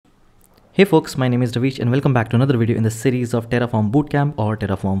Hey folks, my name is Ravish and welcome back to another video in the series of Terraform Bootcamp or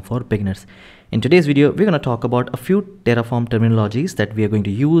Terraform for beginners. In today's video, we're going to talk about a few Terraform terminologies that we are going to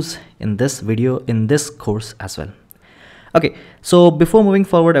use in this video, in this course as well. Okay, so before moving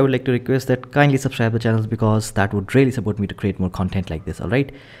forward, I would like to request that kindly subscribe the channel because that would really support me to create more content like this,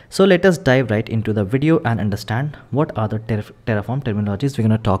 alright? So let us dive right into the video and understand what are the Terraform terminologies we're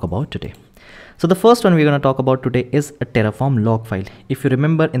going to talk about today. So the first one we're going to talk about today is a Terraform log file. If you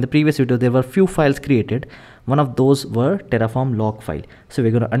remember in the previous video, there were few files created. One of those were Terraform log file. So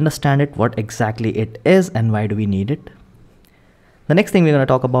we're going to understand it, what exactly it is and why do we need it. The next thing we're going to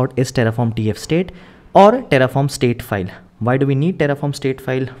talk about is Terraform tfstate or Terraform state file. Why do we need Terraform state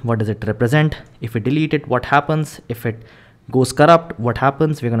file? What does it represent? If we delete it, what happens? If it goes corrupt, what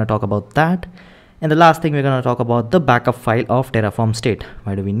happens? We're going to talk about that. And the last thing we're going to talk about the backup file of Terraform state.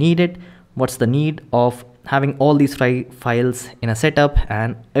 Why do we need it? What's the need of having all these files in a setup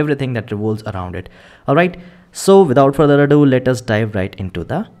and everything that revolves around it. All right, so without further ado, let us dive right into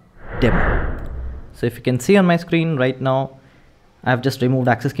the demo. So if you can see on my screen right now, I've just removed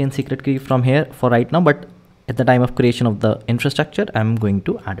access key and secret key from here for right now, but at the time of creation of the infrastructure, I'm going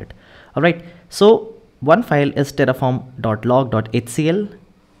to add it. All right, so one file is terraform.log.hcl.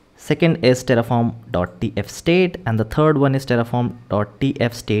 Second is terraform.tfstate, and the third one is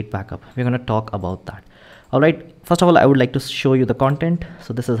terraform.tfstate.backup. We're going to talk about that. All right, first of all, I would like to show you the content.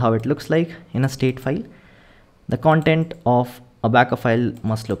 So this is how it looks like in a state file. The content of a backup file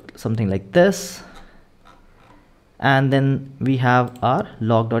must look something like this. And then we have our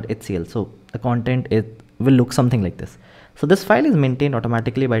log.hcl. So the content will look something like this. So this file is maintained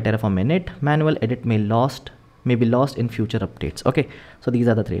automatically by Terraform init. Manual edit may be lost in future updates. Okay, so these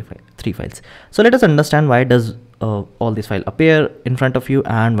are the three files. So let us understand why does all these files appear in front of you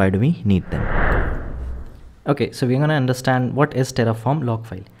and why do we need them. Okay, so we're going to understand what is Terraform log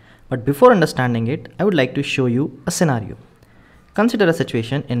file. But before understanding it, I would like to show you a scenario. Consider a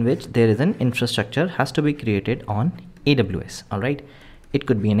situation in which there is an infrastructure has to be created on AWS. All right, it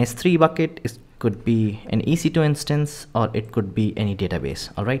could be an S3 bucket, it could be an EC2 instance, or it could be any database.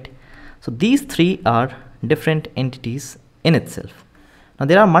 All right, so these three are different entities in itself. Now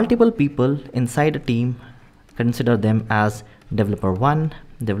there are multiple people inside a team. Consider them as developer 1,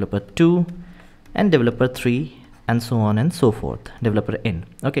 developer 2, and developer 3, and so on and so forth, developer n.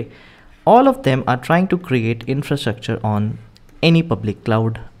 Okay, all of them are trying to create infrastructure on any public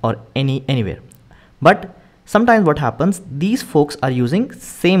cloud or anywhere. But sometimes what happens, these folks are using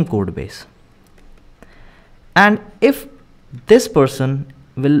same code base, and if this person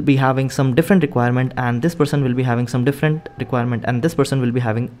will be having some different requirement and this person will be having some different requirement and this person will be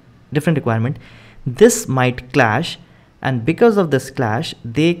having different requirement, this might clash, and because of this clash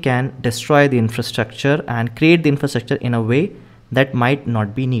they can destroy the infrastructure and create the infrastructure in a way that might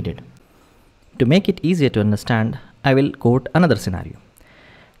not be needed. To make it easier to understand, I will quote another scenario.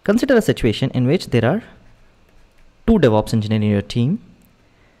 Consider a situation in which there are two DevOps engineers in your team,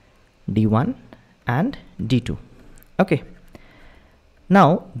 D1 and D2. Okay,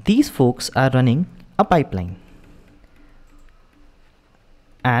 now these folks are running a pipeline,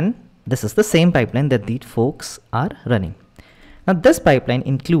 and this is the same pipeline that these folks are running. Now this pipeline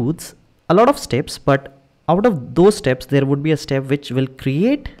includes a lot of steps, but out of those steps there would be a step which will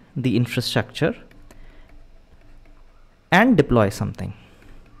create the infrastructure and deploy something.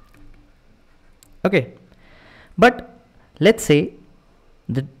 Okay, but let's say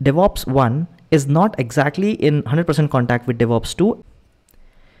the DevOps 1 is not exactly in 100% contact with DevOps 2.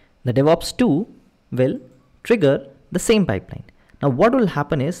 The DevOps 2 will trigger the same pipeline. Now what will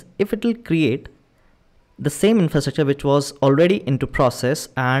happen is, if it will create the same infrastructure which was already into process,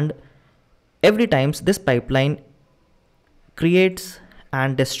 and every time this pipeline creates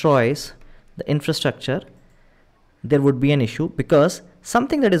and destroys the infrastructure, there would be an issue, because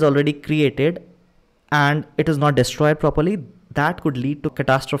something that is already created and it is not destroyed properly, that could lead to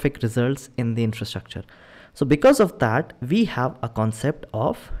catastrophic results in the infrastructure. So because of that, we have a concept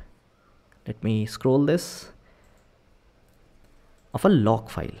of, let me scroll this, of a log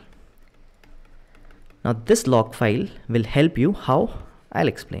file. Now this log file will help you. How? I'll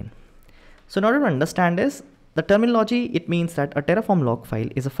explain. So in order to understand this, the terminology, it means that a Terraform log file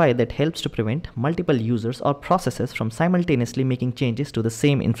is a file that helps to prevent multiple users or processes from simultaneously making changes to the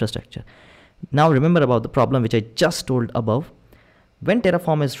same infrastructure. Now remember about the problem which I just told above. When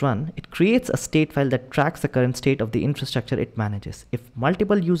Terraform is run, it creates a state file that tracks the current state of the infrastructure it manages. If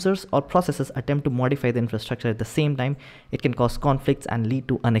multiple users or processes attempt to modify the infrastructure at the same time, it can cause conflicts and lead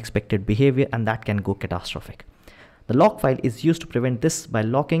to unexpected behavior, and that can go catastrophic. The lock file is used to prevent this by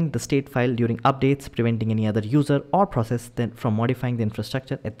locking the state file during updates, preventing any other user or process then from modifying the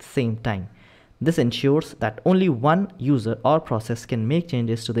infrastructure at the same time. This ensures that only one user or process can make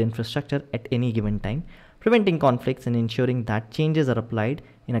changes to the infrastructure at any given time, preventing conflicts and ensuring that changes are applied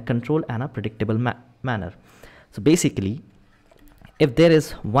in a controlled and a predictable manner. So basically, if there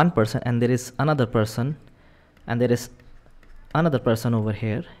is one person and there is another person and there is another person over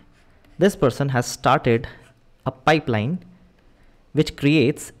here, this person has started a pipeline which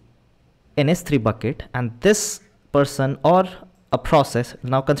creates an S3 bucket, and this person or a process,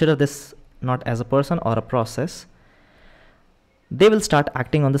 now consider this not as a person or a process, they will start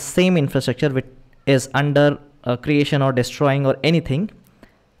acting on the same infrastructure which is under creation or destroying or anything.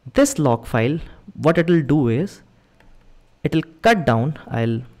 This log file, what it will do is it will cut down,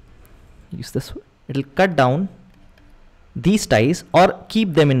 I'll use this, it will cut down these ties or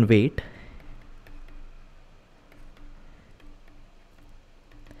keep them in wait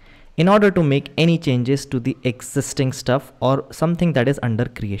in order to make any changes to the existing stuff or something that is under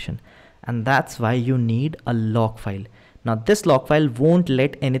creation. And that's why you need a log file. Now this log file won't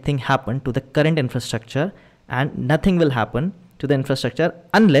let anything happen to the current infrastructure, and nothing will happen to the infrastructure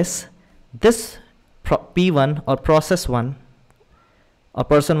unless this P1 or process 1 or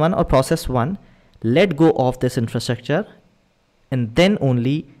person 1 or process 1 let go of this infrastructure, and then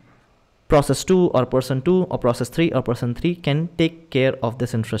only process 2 or person 2 or process 3 or person 3 can take care of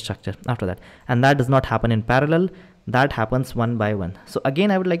this infrastructure after that. And that does not happen in parallel, that happens one by one. So again,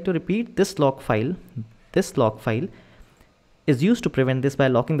 I would like to repeat, this log file is used to prevent this by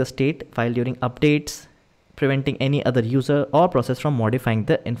locking the state file during updates, preventing any other user or process from modifying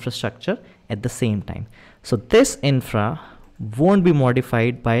the infrastructure at the same time. So this infra won't be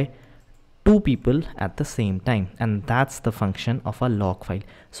modified by two people at the same time, and that's the function of a log file.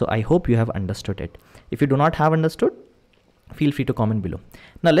 So I hope you have understood it. If you do not have understood, feel free to comment below.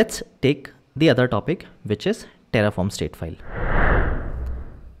 Now let's take the other topic, which is Terraform state file.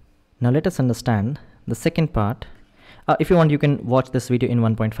 Now let us understand the second part. If you want, you can watch this video in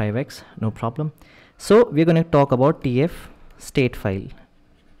 1.5x, no problem. So we're going to talk about TF state file.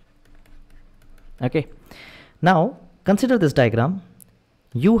 Okay, now consider this diagram.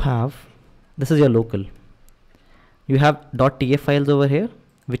 You have, this is your local, you have .tf files over here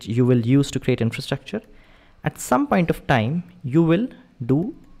which you will use to create infrastructure. At some point of time you will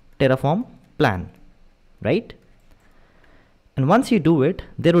do Terraform plan, right? And once you do it,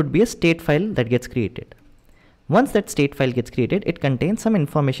 there would be a state file that gets created. Once that state file gets created, it contains some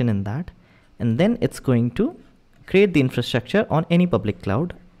information in that, and then it's going to create the infrastructure on any public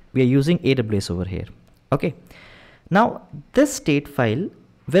cloud. We are using AWS over here. Okay, now this state file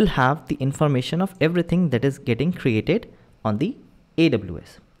will have the information of everything that is getting created on the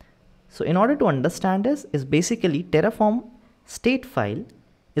AWS. So in order to understand this, is basically Terraform state file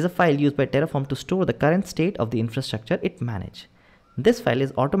is a file used by Terraform to store the current state of the infrastructure it manages. This file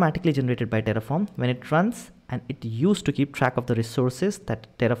is automatically generated by Terraform when it runs, and it used to keep track of the resources that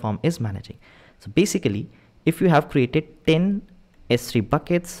Terraform is managing. So basically, if you have created 10 S3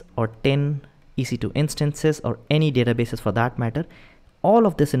 buckets or 10 EC2 instances or any databases for that matter, all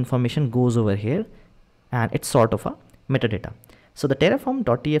of this information goes over here, and it's sort of a metadata. So the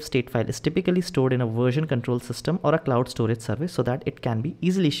terraform.tf state file is typically stored in a version control system or a cloud storage service so that it can be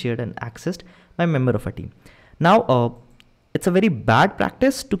easily shared and accessed by a member of a team. Now, it's a very bad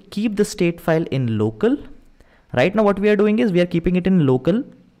practice to keep the state file in local. Right now what we are doing is we are keeping it in local,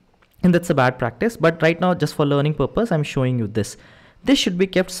 and that's a bad practice. But right now, just for learning purpose, I'm showing you this. This should be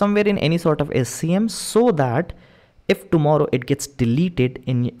kept somewhere in any sort of SCM, so that if tomorrow it gets deleted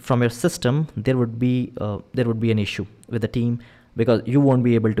from your system, there would be an issue with the team, because you won't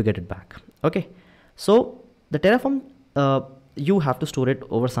be able to get it back. Okay, so the Terraform, you have to store it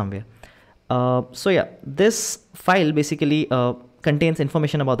over somewhere. So yeah, this file basically contains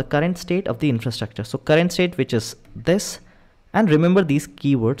information about the current state of the infrastructure. So current state, which is this, and remember these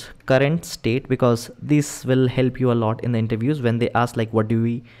keywords, current state, because this will help you a lot in the interviews when they ask like, why do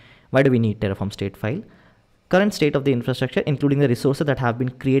we need Terraform state file? Current state of the infrastructure, including the resources that have been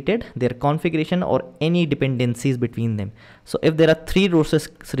created, their configuration, or any dependencies between them. So if there are 3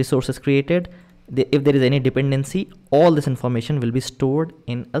 resources created, if there is any dependency, all this information will be stored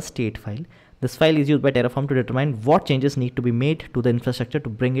in a state file. This file is used by Terraform to determine what changes need to be made to the infrastructure to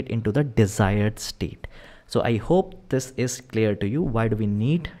bring it into the desired state. So I hope this is clear to you. Why do we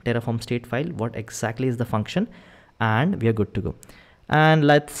need Terraform state file? What exactly is the function? And we are good to go. And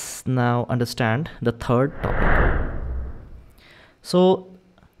let's now understand the third topic. So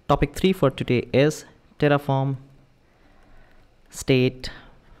topic 3 for today is Terraform state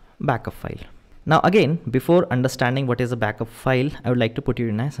backup file. Now again, before understanding what is a backup file, I would like to put you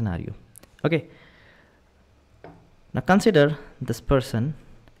in a scenario. Okay, now consider this person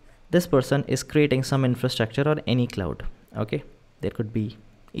is creating some infrastructure on any cloud. Okay, there could be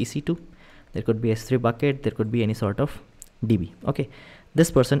EC2, there could be S3 bucket, there could be any sort of DB. Okay, this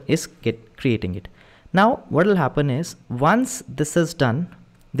person is creating it. Now what will happen is, once this is done,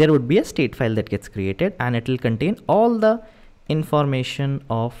 there would be a state file that gets created, and it will contain all the information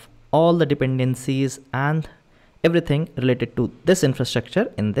of all the dependencies and everything related to this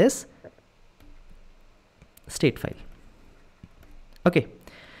infrastructure in this state file. Okay,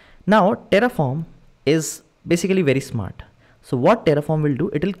 now Terraform is basically very smart. So what Terraform will do,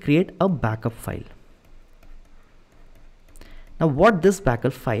 it will create a backup file. Now what this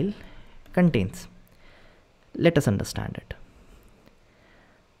backup file contains, let us understand it.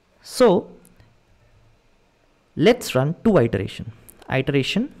 So let's run two iteration.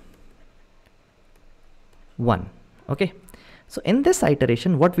 Iteration 1. Okay, so in this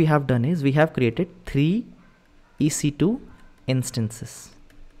iteration, what we have done is we have created 3 EC2 instances.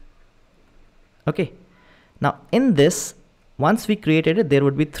 Okay, now in this, once we created it, there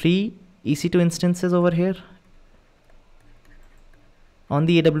would be 3 EC2 instances over here on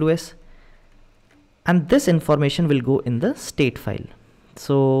the AWS, and this information will go in the state file.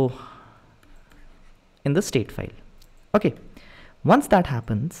 So in the state file. Okay, once that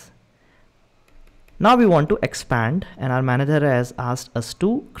happens, now we want to expand, and our manager has asked us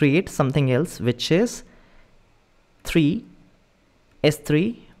to create something else, which is 3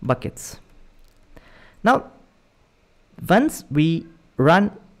 S3 buckets. Now once we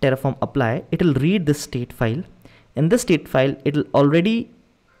run Terraform apply, it will read this state file. In this state file, it will already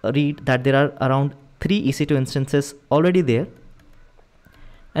read that there are around 3 EC2 instances already there,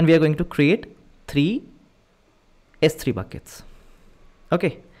 and we are going to create 3 S3 buckets.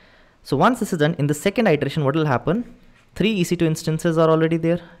 Okay, so once this is done, in the second iteration, what will happen? 3 EC2 instances are already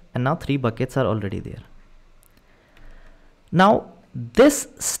there, and now 3 buckets are already there. Now this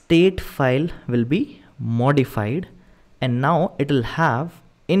state file will be modified, and now it will have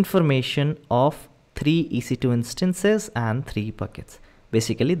information of 3 EC2 instances and 3 buckets,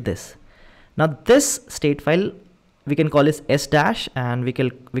 basically this. Now this state file, we can call it S dash, and we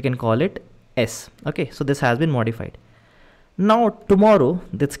can call it S. Okay, so this has been modified. Now tomorrow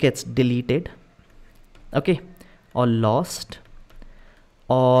this gets deleted, okay, or lost,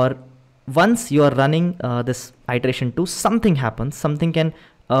 or once you are running this iteration 2, something happens, something can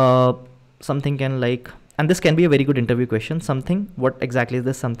like, and this can be a very good interview question, something, what exactly is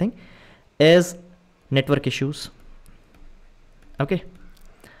this something, is network issues, okay,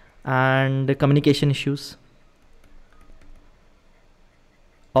 and communication issues,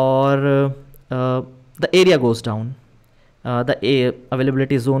 or the area goes down, the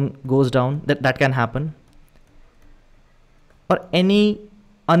availability zone goes down, that can happen, or any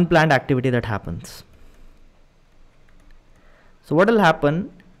unplanned activity that happens. So what will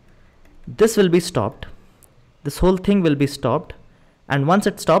happen, this will be stopped, this whole thing will be stopped, and once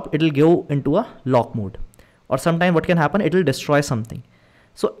it's stopped, it will go into a lock mode, or sometime what can happen, it will destroy something.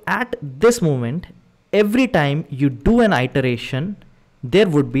 So at this moment, every time you do an iteration, there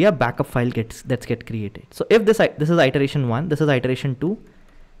would be a backup file that's get created. So if this is iteration 1, this is iteration 2,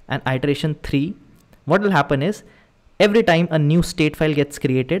 and iteration 3, what will happen is, every time a new state file gets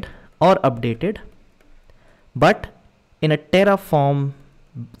created or updated, but in a Terraform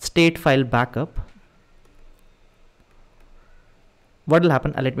state file backup, what will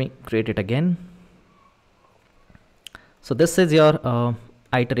happen? Let me create it again. So this is your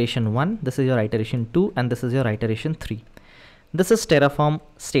iteration 1, this is your iteration 2, and this is your iteration 3. This is Terraform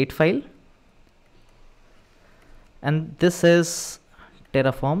state file, and this is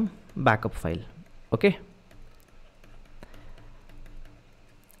Terraform backup file. Okay,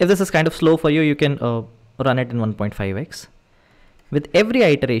 if this is kind of slow for you, you can run it in 1.5x. With every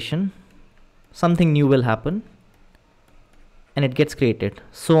iteration, something new will happen, and it gets created,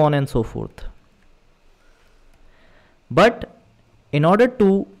 so on and so forth. But in order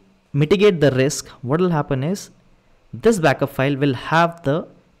to mitigate the risk, what will happen is, this backup file will have the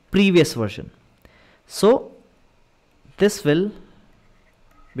previous version. So this will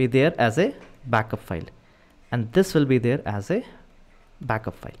be there as a backup file, and this will be there as a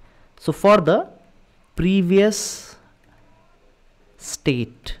backup file. So for the previous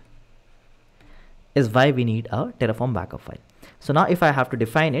state is why we need a Terraform backup file. So now if I have to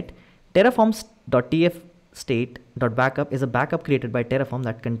define it, terraform.tfstate.backup is a backup created by Terraform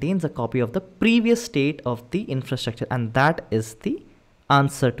that contains a copy of the previous state of the infrastructure, and that is the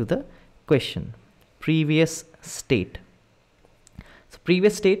answer to the question, previous state. So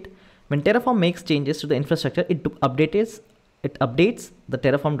previous state When Terraform makes changes to the infrastructure, it updates the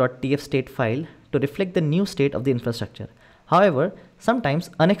terraform.tfstate file to reflect the new state of the infrastructure. However, sometimes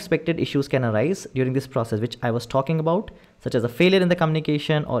unexpected issues can arise during this process, which I was talking about, such as a failure in the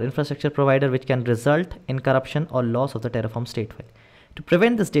communication or infrastructure provider, which can result in corruption or loss of the Terraform state file. To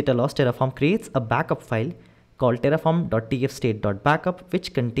prevent this data loss, Terraform creates a backup file called terraform.tfstate.backup,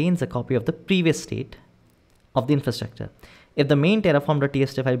 which contains a copy of the previous state of the infrastructure. If the main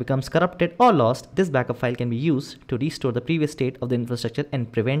terraform.tfstate file becomes corrupted or lost, this backup file can be used to restore the previous state of the infrastructure and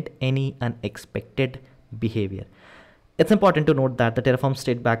prevent any unexpected behavior. It's important to note that the Terraform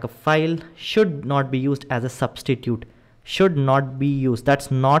state backup file should not be used as a substitute. Should not be used. That's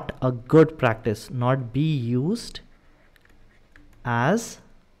not a good practice. Not be used as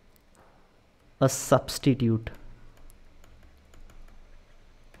a substitute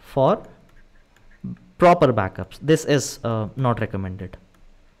for proper backups. This is not recommended.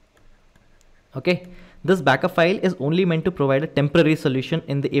 Okay, this backup file is only meant to provide a temporary solution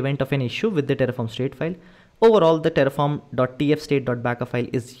in the event of an issue with the Terraform state file. Overall, the terraform.tfstate.backup file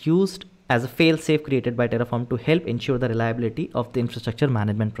is used as a fail-safe created by Terraform to help ensure the reliability of the infrastructure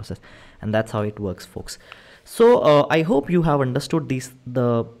management process, and that's how it works, folks. So I hope you have understood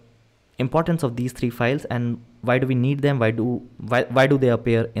the importance of these three files and why do we need them, why do they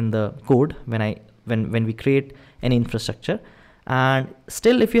appear in the code when we create any infrastructure. And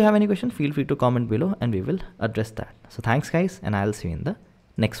still, if you have any question, feel free to comment below and we will address that. So thanks guys, and I'll see you in the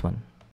next one.